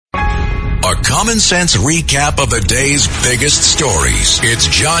A common sense recap of the day's biggest stories. It's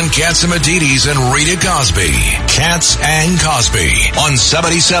John Catsimatidis and Rita Cosby. Katz and Cosby on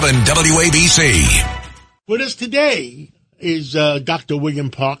 77 WABC. With us today is Dr. William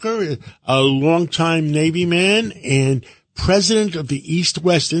Parker, a longtime Navy man and president of the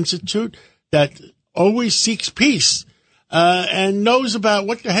East-West Institute that always seeks peace and knows about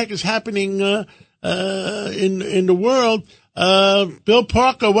what the heck is happening in the world. Bill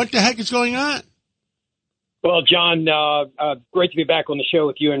Parker, what the heck is going on? Well, John, great to be back on the show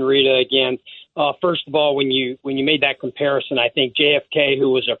with you and Rita again. First of all, when you made that comparison, I think JFK, who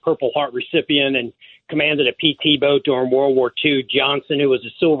was a Purple Heart recipient and commanded a PT boat during World War II, Johnson, who was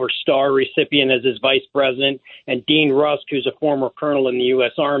a Silver Star recipient as his vice president, and Dean Rusk, who's a former colonel in the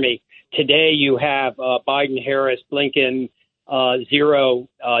U.S. Army. Today you have Biden, Harris, Blinken, 0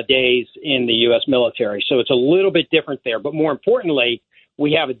 days in the U.S. military. So it's a little bit different there. But more importantly,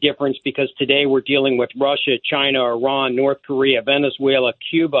 we have a difference because today we're dealing with Russia, China, Iran, North Korea, Venezuela,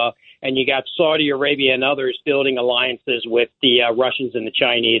 Cuba, and you got Saudi Arabia and others building alliances with the Russians and the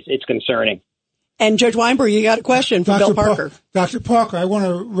Chinese. It's concerning. And Judge Weinberg, you got a question for Bill Parker. Dr. Parker, I want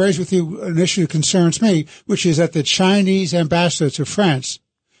to raise with you an issue that concerns me, which is that the Chinese ambassador to France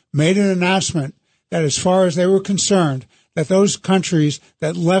made an announcement that as far as they were concerned, that those countries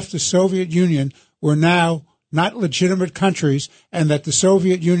that left the Soviet Union were now not legitimate countries, and that the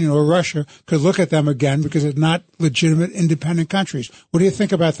Soviet Union or Russia could look at them again because they're not legitimate independent countries. What do you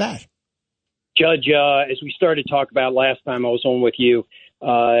think about that? Judge, as we started to talk about last time I was on with you,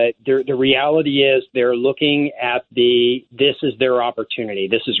 the reality is they're looking at this is their opportunity.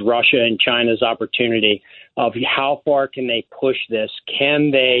 This is Russia and China's opportunity of how far can they push this?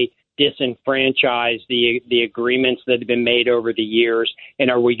 Can they disenfranchise the agreements that have been made over the years? And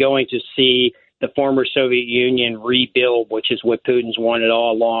are we going to see the former Soviet Union rebuild, which is what Putin's wanted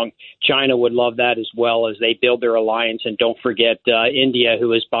all along? China would love that as well as they build their alliance. And don't forget India,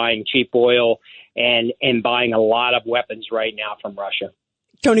 who is buying cheap oil and buying a lot of weapons right now from Russia.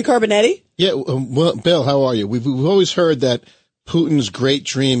 Tony Carbonetti? Yeah, well, Bill, how are you? We've always heard that Putin's great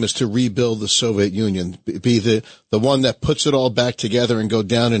dream is to rebuild the Soviet Union, be the one that puts it all back together and go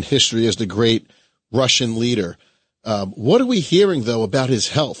down in history as the great Russian leader. What are we hearing, though, about his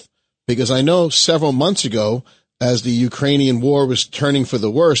health? Because I know several months ago, as the Ukrainian war was turning for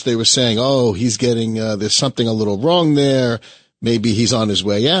the worse, they were saying, oh, he's getting, there's something a little wrong there. Maybe he's on his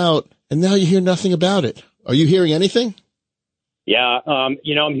way out. And now you hear nothing about it. Are you hearing anything? Yeah, I'm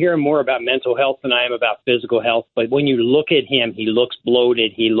hearing more about mental health than I am about physical health. But when you look at him, he looks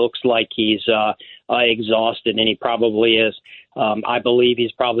bloated. He looks like he's exhausted, and he probably is. I believe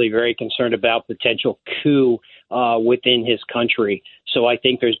he's probably very concerned about potential coup within his country. So I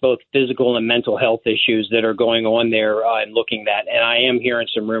think there's both physical and mental health issues that are going on there and looking at. And I am hearing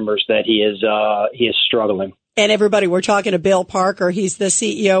some rumors that he is struggling. And everybody, we're talking to Bill Parker. He's the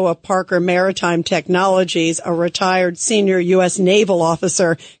CEO of Parker Maritime Technologies, a retired senior U.S. naval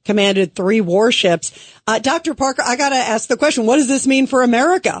officer, commanded 3 warships. Dr. Parker, I got to ask the question, what does this mean for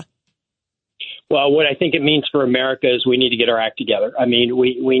America? Well, what I think it means for America is we need to get our act together. I mean,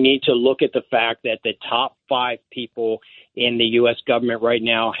 we need to look at the fact that the top 5 people in the U.S. government right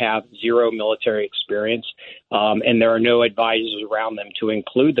now have 0 military experience, and there are no advisors around them, to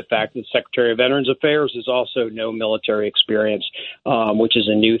include the fact that the Secretary of Veterans Affairs is also no military experience, which is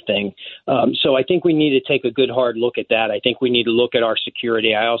a new thing. So I think we need to take a good hard look at that. I think we need to look at our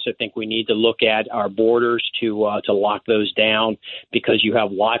security. I also think we need to look at our borders to lock those down, because you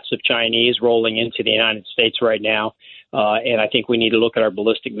have lots of Chinese rolling into the United States right now. And I think we need to look at our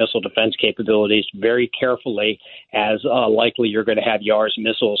ballistic missile defense capabilities very carefully, as likely you're going to have Yars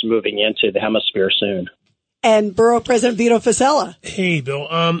missiles moving into the hemisphere soon. And Borough President Vito Fossella. Hey, Bill.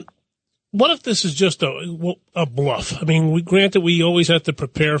 What if this is just a bluff? I mean, granted, we always have to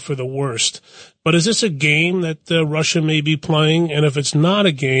prepare for the worst. But is this a game that Russia may be playing? And if it's not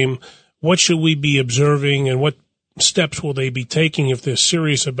a game, what should we be observing, and what steps will they be taking if they're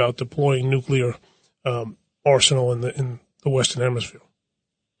serious about deploying nuclear arsenal in the Western Hemisphere?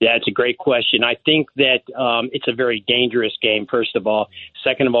 Yeah, it's a great question. I think that it's a very dangerous game, first of all.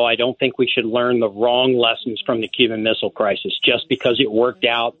 Second of all, I don't think we should learn the wrong lessons from the Cuban Missile Crisis. Just because it worked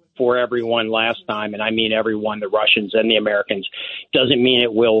out for everyone last time, and I mean everyone, the Russians and the Americans, doesn't mean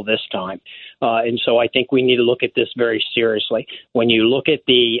it will this time. And so I think we need to look at this very seriously. When you look at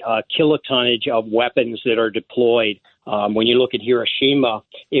the kilotonnage of weapons that are deployed, when you look at Hiroshima,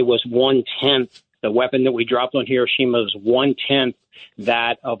 it was 1/10. The weapon that we dropped on Hiroshima was 1/10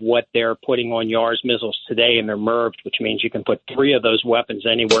 that of what they're putting on Yars missiles today, and they're MIRVed, which means you can put 3 of those weapons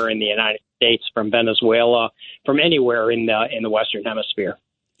anywhere in the United States, from Venezuela, from anywhere in the Western Hemisphere.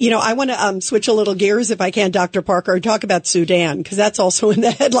 I want to switch a little gears, if I can, Dr. Parker, and talk about Sudan, because that's also in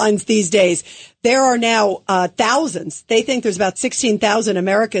the headlines these days. There are now thousands. They think there's about 16,000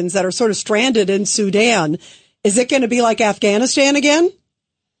 Americans that are sort of stranded in Sudan. Is it going to be like Afghanistan again?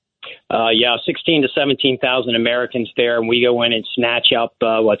 16 to 17,000 Americans there, and we go in and snatch up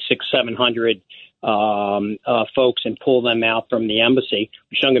 700 folks and pull them out from the embassy.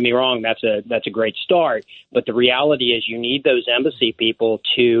 Don't get me wrong, that's a great start, but the reality is you need those embassy people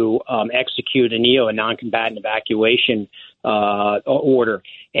to execute a non-combatant evacuation order.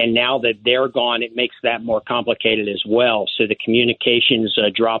 And now that they're gone, it makes that more complicated as well. So the communications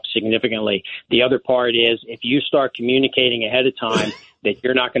drop significantly. The other part is if you start communicating ahead of time that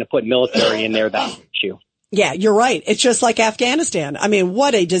you're not going to put military in there, that's an issue. Yeah, you're right. It's just like Afghanistan. I mean,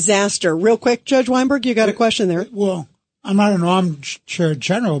 what a disaster. Real quick, Judge Weinberg, you got a question there? Well, I'm not an armchair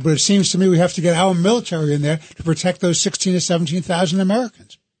general, but it seems to me we have to get our military in there to protect those 16 to 17,000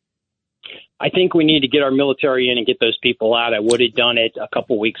 Americans. I think we need to get our military in and get those people out. I would have done it a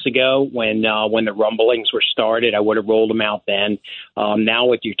couple weeks ago when the rumblings were started. I would have rolled them out then. Now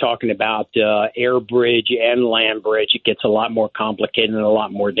what you're talking about, air bridge and land bridge, it gets a lot more complicated and a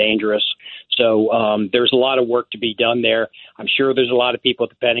lot more dangerous. So there's a lot of work to be done there. I'm sure there's a lot of people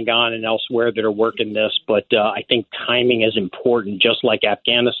at the Pentagon and elsewhere that are working this, but I think timing is important, just like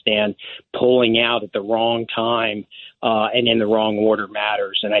Afghanistan. Pulling out at the wrong time and in the wrong order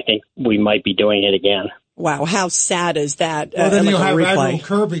matters, and I think we might be doing it again. Wow, how sad is that? Well, then you'll have Admiral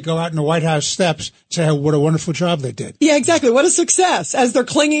Kirby go out in the White House steps and say, what a wonderful job they did. Yeah, exactly. What a success as they're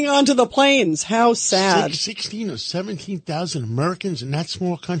clinging onto the planes. How sad. 16 or 17,000 Americans in that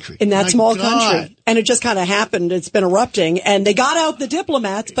small country. In that small country. And it just kind of happened. It's been erupting. And they got out the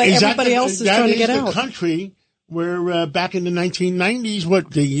diplomats, but everybody else is trying to get out. That is the country where back in the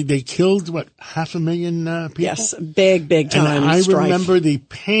 1990s, they killed, 500,000 people? Yes, big time and I strife. remember the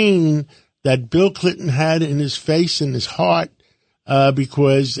pain that Bill Clinton had in his face and his heart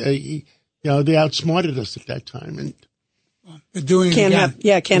because they outsmarted us at that time, and they're doing can't it have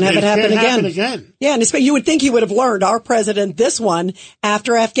it happen again. Yeah, and you would think he would have learned, our president, this one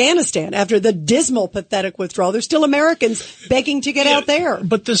after Afghanistan, after the dismal, pathetic withdrawal. There's still Americans begging to get out there.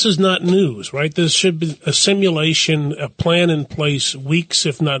 But this is not news, right? There should be a simulation, a plan in place weeks,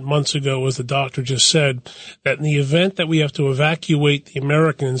 if not months ago, as the doctor just said, that in the event that we have to evacuate the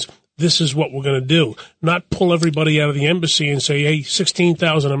Americans, this is what we're going to do. Not pull everybody out of the embassy and say, hey,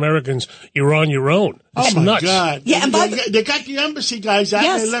 16,000 Americans, you're on your own. It's nuts. God. Yeah, and they got the embassy guys out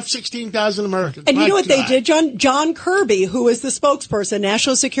and they left 16,000 Americans. And you know what they did, John? John Kirby, who is the spokesperson,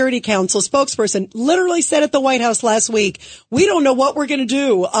 National Security Council spokesperson, literally said at the White House last week, we don't know what we're going to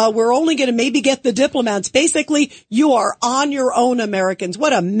do. We're only going to maybe get the diplomats. Basically, you are on your own, Americans.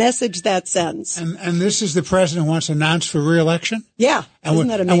 What a message that sends. And this is the president who wants to announce for re-election? Yeah. Isn't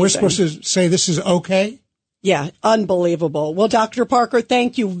that amazing? And we're supposed to say this is okay? Yeah, unbelievable. Well, Dr. Parker,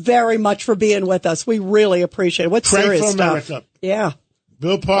 thank you very much for being with us. We really appreciate it. What's serious stuff? Pray for America. Yeah.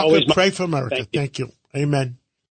 Bill Parker, pray for America. Thank you. Amen.